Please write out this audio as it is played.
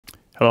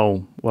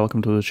Hello,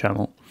 welcome to the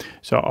channel.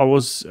 So I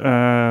was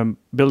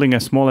building a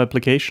small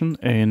application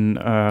in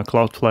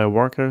Cloudflare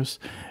Workers,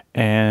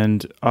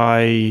 and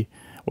I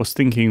was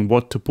thinking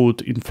what to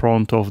put in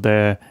front of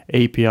the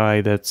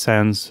API that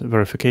sends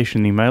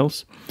verification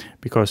emails,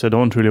 because I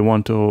don't really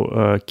want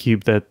to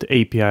keep that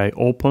API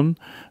open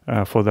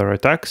for their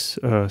attacks,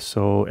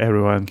 so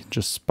everyone can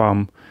just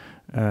spam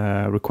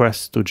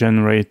requests to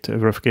generate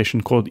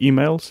verification code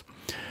emails.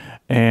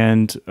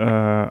 And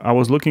I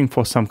was looking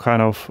for some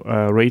kind of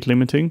rate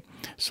limiting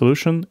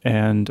solution,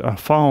 and I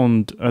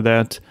found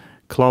that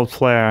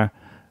Cloudflare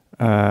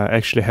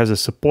actually has a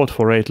support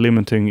for rate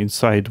limiting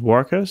inside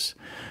Workers.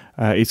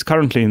 It's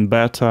currently in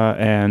beta,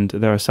 and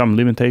there are some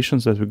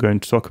limitations that we're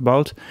going to talk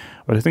about,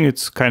 but I think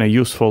it's kind of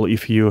useful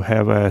if you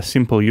have a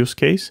simple use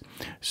case,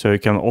 so you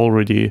can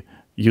already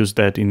use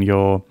that in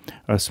your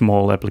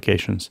small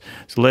applications.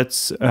 So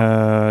let's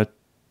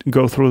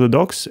go through the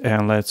docs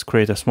and let's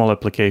create a small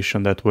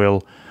application that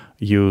will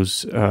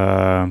use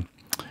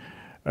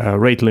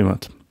rate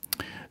limit.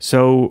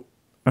 So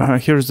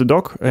here's the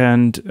doc,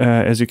 and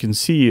as you can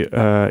see,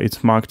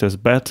 it's marked as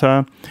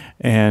beta,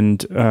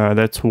 and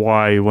that's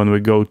why when we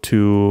go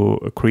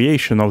to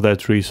creation of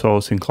that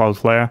resource in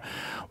Cloudflare,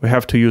 we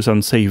have to use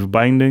unsafe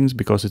bindings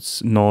because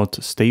it's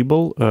not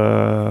stable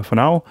for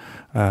now,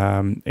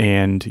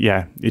 and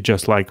yeah, it's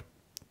just like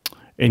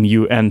a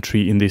new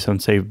entry in these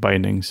unsafe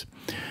bindings.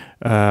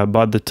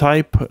 But the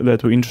type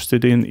that we're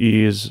interested in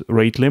is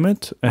rate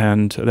limit,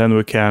 and then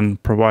we can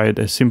provide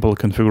a simple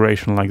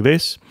configuration like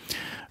this.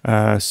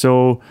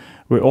 So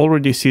we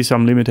already see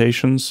some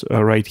limitations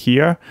right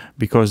here,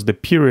 because the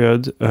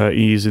period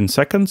is in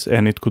seconds,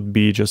 and it could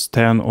be just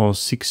 10 or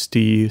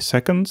 60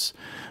 seconds.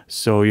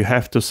 So you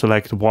have to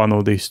select one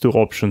of these two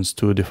options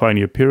to define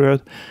your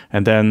period,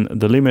 and then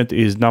the limit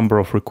is number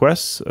of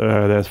requests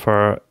that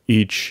for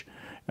each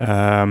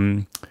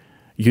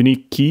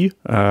unique key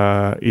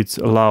it's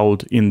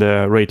allowed in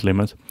the rate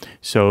limit.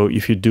 So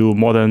if you do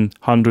more than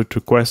 100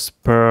 requests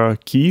per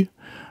key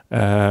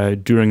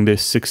during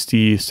this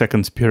 60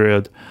 seconds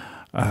period,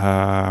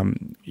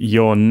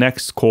 your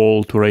next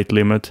call to rate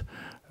limit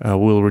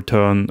will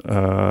return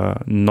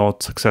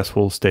not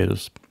successful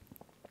status.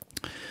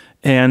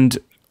 And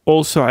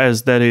also,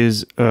 as that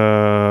is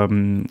a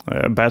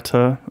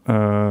beta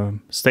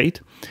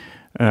state,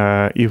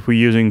 if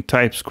we're using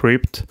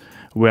TypeScript,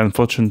 we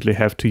unfortunately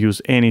have to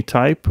use any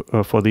type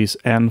for this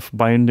env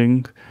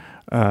binding,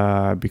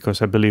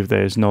 because I believe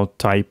there is no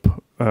type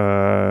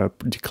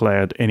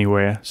declared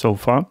anywhere so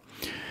far.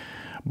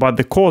 But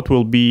the code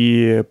will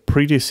be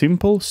pretty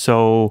simple,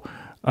 so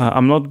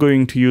I'm not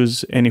going to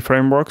use any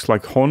frameworks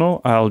like Hono.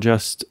 I'll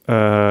just,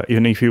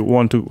 even if you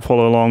want to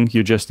follow along,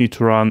 you just need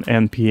to run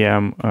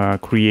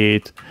npm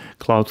create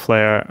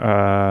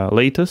Cloudflare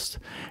latest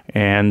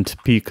and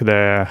pick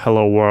the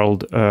hello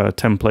world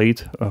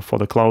template for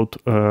the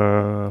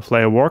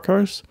Cloudflare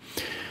Workers.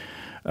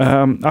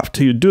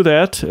 After you do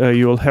that,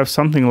 you will have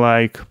something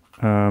like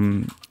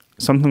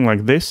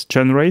this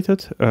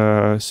generated.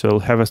 So you'll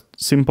have a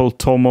simple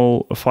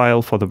TOML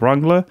file for the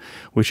Wrangler,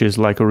 which is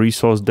like a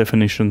resource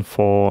definition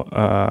for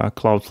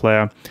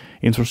Cloudflare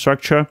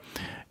infrastructure.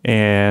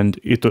 And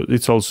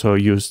it's also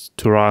used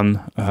to run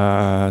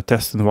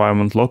test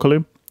environment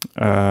locally.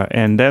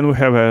 And then we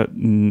have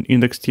an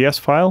index.ts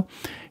file,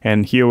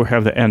 and here we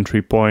have the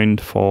entry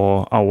point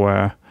for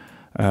our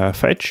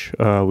fetch,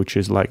 which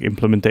is like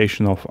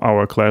implementation of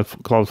our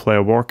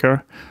Cloudflare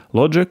Worker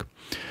logic.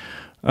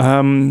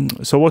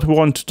 So what we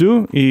want to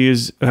do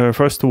is,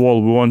 first of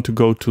all, we want to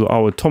go to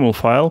our TOML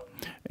file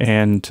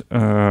and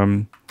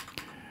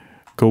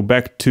go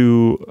back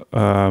to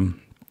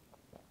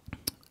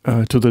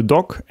the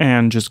doc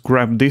and just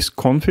grab this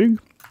config.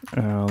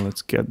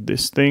 Let's get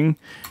this thing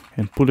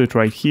and put it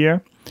right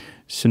here.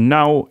 So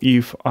now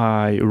if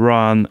I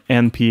run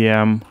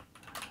npm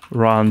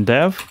run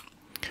dev,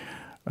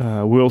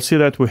 we'll see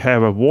that we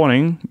have a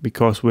warning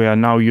because we are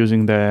now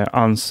using the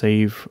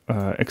unsafe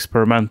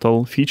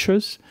experimental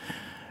features.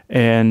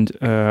 And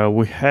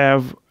we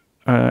have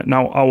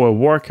now our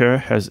worker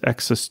has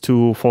access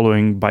to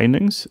following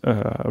bindings,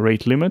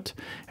 rate limit,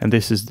 and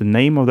this is the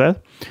name of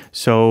that.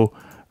 So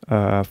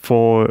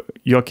for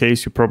your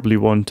case, you probably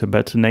want a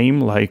better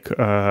name, like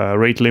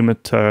rate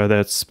limit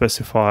that's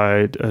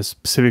specified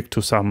specific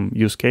to some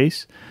use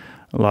case.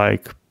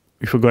 Like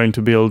if we're going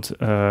to build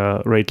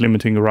rate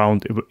limiting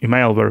around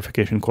email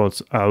verification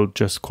codes, I would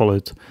just call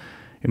it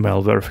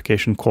email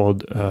verification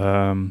code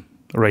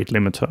rate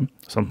limiter,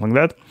 something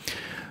like that.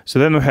 So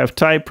then we have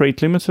type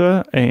rate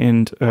limiter,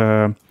 and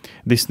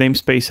this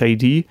namespace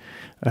ID,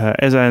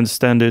 as I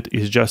understand it,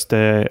 is just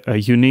a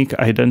unique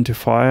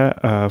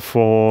identifier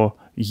for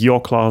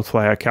your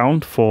Cloudflare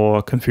account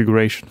for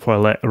configuration for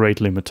a rate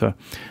limiter.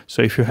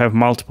 So if you have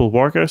multiple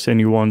workers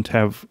and you want to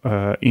have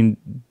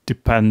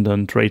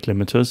independent rate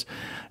limiters,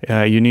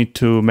 you need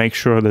to make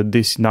sure that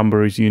this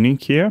number is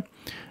unique here.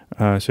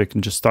 So you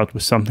can just start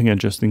with something and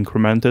just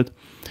increment it.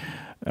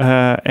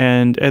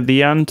 And at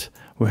the end,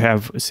 we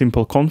have a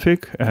simple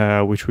config,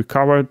 which we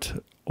covered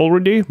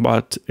already,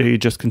 but it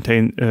just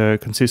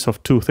consists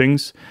of two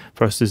things.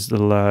 First is the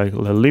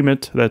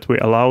limit that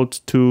we're allowed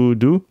to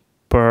do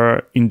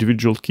per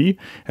individual key,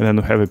 and then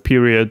we have a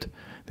period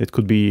that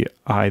could be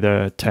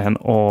either 10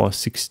 or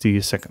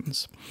 60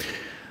 seconds.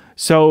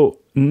 So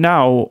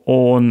now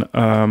on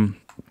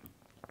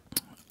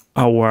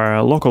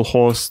our local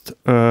host,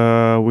 we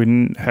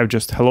have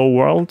just hello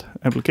world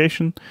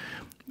application,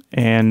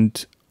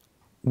 and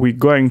we're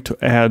going to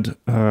add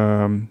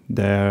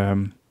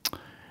the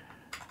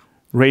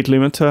rate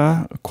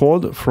limiter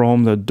code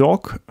from the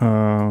doc.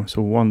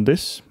 So we want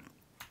this,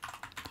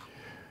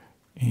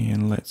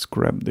 and let's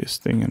grab this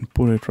thing and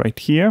put it right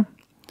here.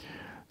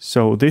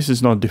 So this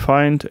is not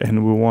defined,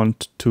 and we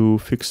want to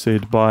fix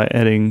it by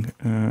adding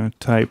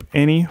type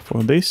any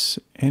for this,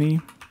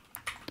 any.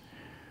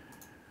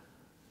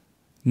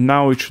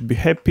 Now it should be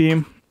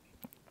happy.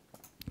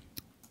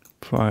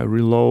 If I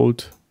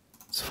reload,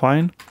 it's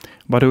fine.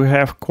 But we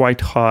have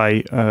quite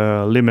high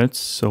limits,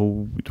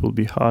 so it will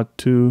be hard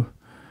to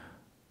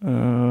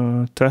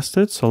test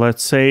it. So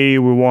let's say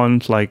we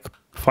want like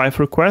 5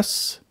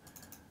 requests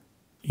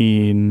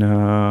in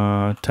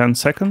 10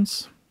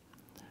 seconds.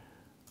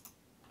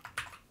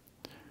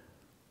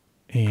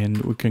 And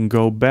we can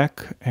go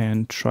back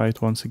and try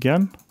it once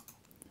again.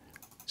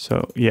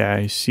 So yeah,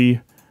 I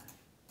see.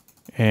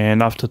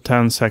 And after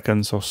 10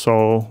 seconds or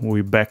so,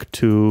 we're back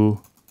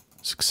to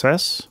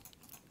success.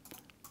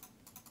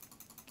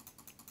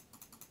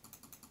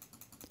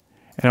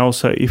 And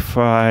also, if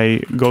I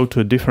go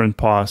to a different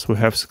path, we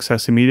have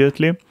success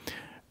immediately.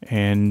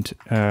 And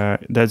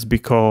that's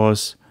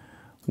because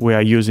we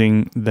are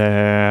using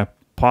the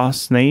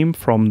path name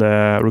from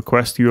the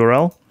request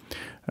URL.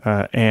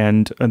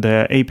 And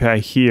the API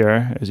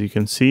here, as you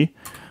can see,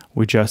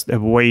 we just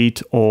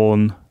await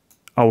on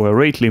our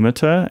rate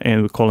limiter,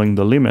 and we're calling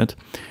the limit.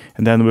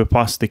 And then we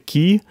pass the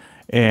key,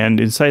 and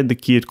inside the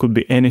key, it could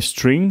be any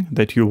string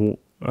that you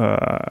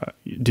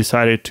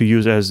decided to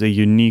use as a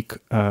unique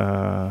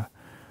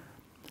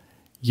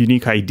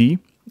ID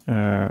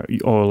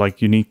or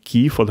like unique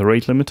key for the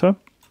rate limiter.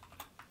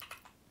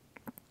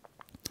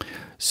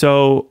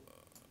 So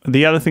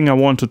the other thing I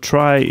want to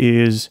try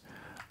is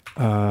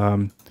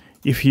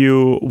if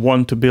you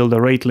want to build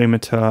a rate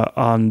limiter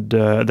and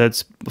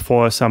that's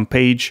for some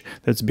page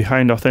that's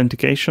behind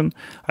authentication,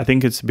 I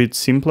think it's a bit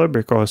simpler,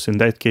 because in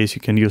that case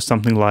you can use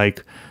something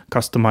like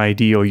custom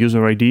ID or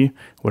user ID,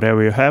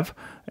 whatever you have,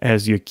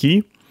 as your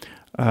key.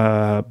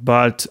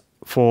 But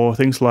for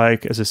things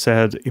like, as I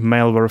said,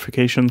 email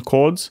verification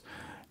codes,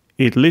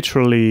 it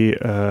literally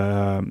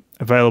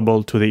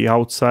available to the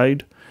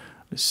outside.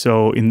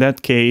 So in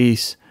that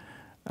case,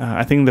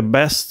 I think the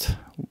best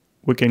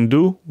we can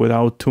do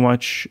without too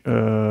much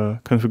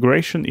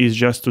configuration is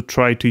just to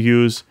try to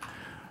use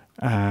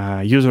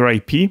user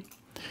IP.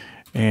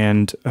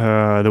 And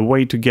the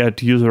way to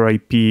get user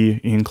IP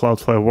in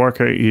Cloudflare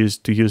Worker is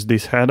to use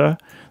this header.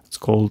 It's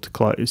called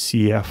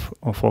CF,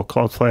 or for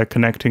Cloudflare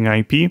Connecting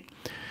IP.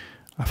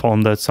 I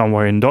found that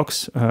somewhere in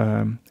docs,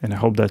 and I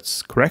hope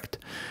that's correct.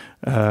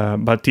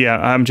 But yeah,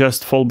 I'm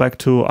just fall back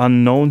to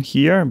unknown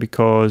here,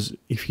 because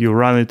if you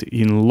run it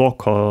in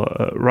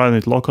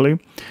locally,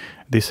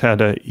 this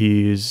header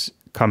is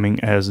coming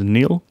as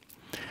nil.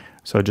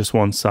 So I just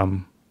want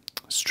some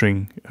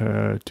string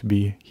to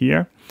be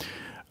here.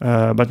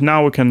 But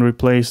now we can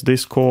replace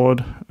this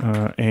code,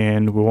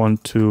 and we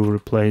want to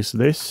replace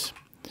this.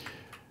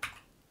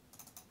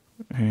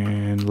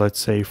 And let's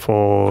say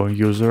for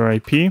user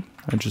IP,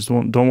 I just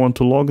don't want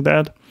to log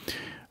that.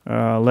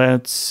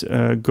 Let's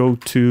go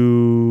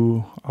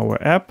to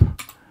our app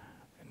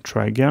and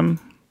try again.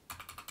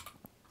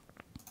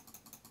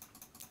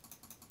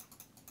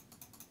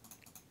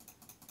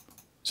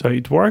 So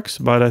it works,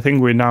 but I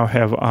think we now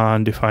have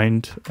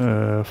undefined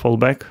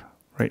fallback,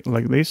 right,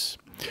 like this.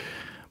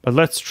 But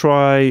let's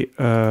try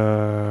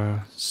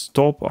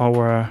stop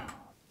our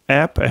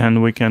app,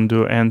 and we can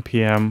do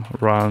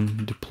npm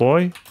run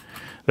deploy.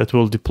 That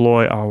will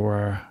deploy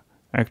our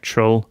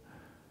actual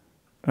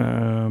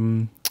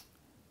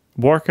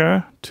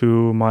worker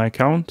to my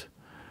account,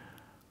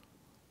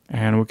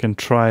 and we can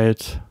try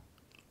it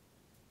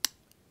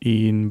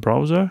in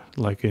browser,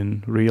 like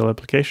in real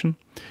application.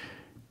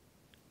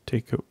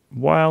 Take a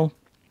while.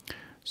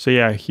 So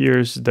yeah,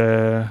 here's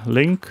the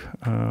link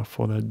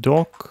for the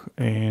doc,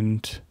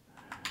 and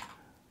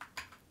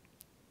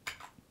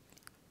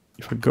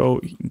if I go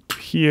into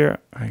here,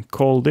 I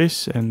call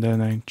this, and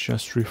then I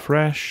just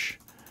refresh,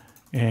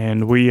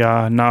 and we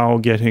are now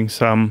getting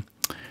some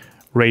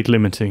rate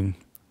limiting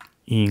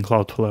in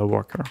Cloudflare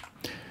Worker.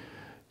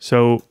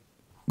 So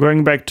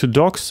going back to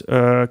docs,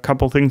 a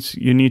couple things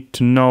you need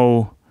to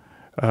know.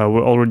 We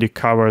already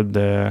covered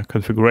the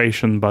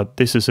configuration, but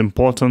this is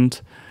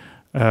important.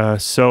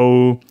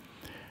 So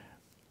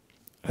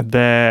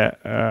the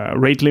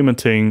rate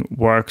limiting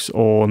works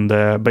on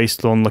the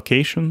based on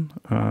location.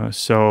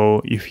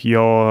 So if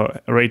your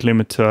rate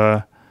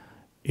limiter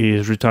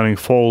is returning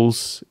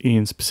false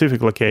in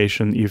specific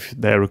location, if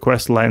the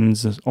request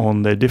lands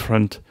on the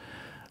different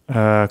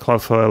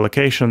Cloudflare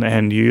location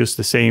and you use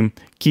the same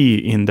key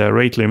in the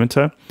rate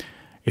limiter,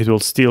 it will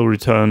still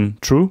return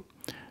true.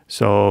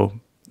 So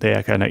they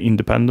are kind of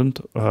independent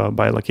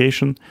by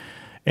location.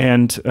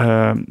 And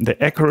the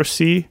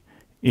accuracy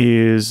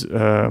is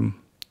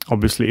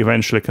obviously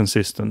eventually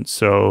consistent.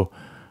 So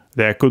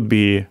there could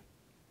be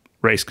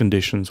race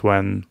conditions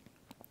when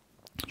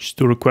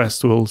two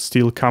requests will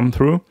still come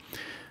through,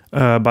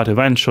 but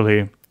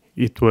eventually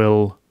it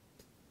will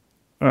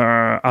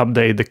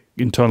update the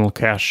internal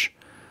cache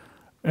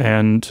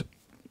and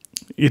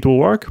it will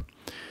work.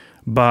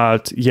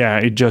 But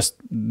yeah,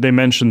 they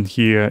mentioned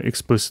here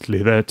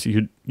explicitly that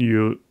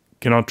you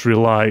cannot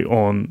rely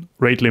on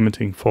rate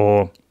limiting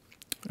for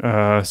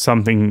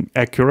something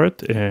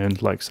accurate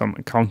and like some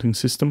accounting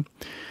system.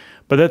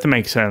 But that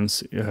makes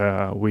sense.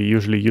 We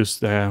usually use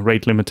the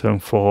rate limiter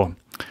for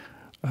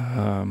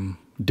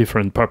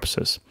different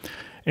purposes.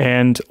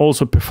 And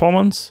also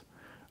performance.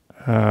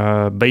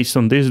 Based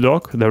on this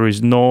doc, there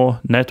is no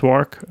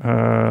network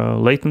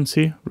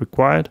latency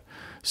required.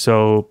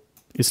 So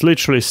it's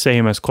literally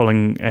same as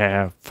calling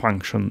a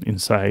function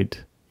inside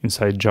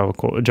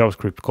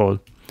JavaScript code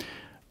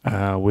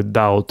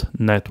without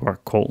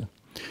network call.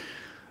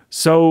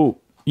 So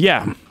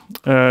yeah,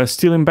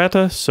 still in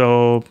beta,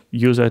 so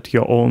use at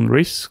your own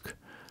risk.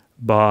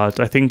 But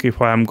I think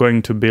if I'm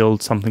going to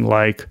build something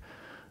like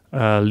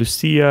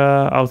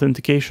Lucia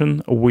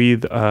authentication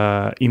with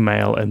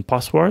email and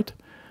password,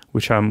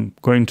 which I'm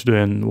going to do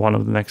in one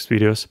of the next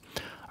videos,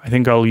 I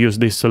think I'll use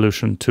this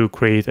solution to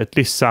create at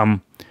least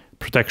some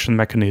protection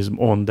mechanism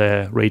on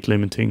the rate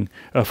limiting,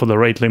 for the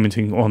rate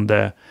limiting on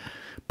the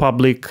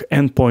public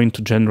endpoint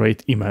to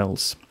generate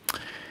emails.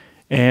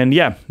 And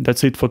yeah,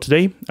 that's it for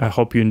today. I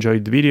hope you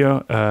enjoyed the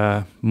video.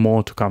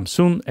 More to come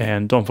soon.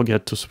 And don't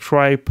forget to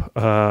subscribe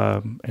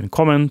and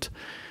comment.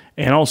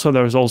 And also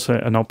there's also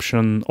an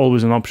option,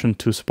 always an option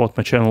to support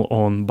my channel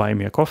on Buy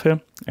Me a Coffee,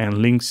 and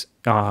links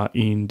are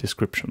in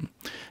description.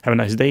 Have a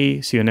nice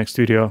day. See you next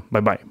video.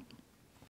 Bye bye.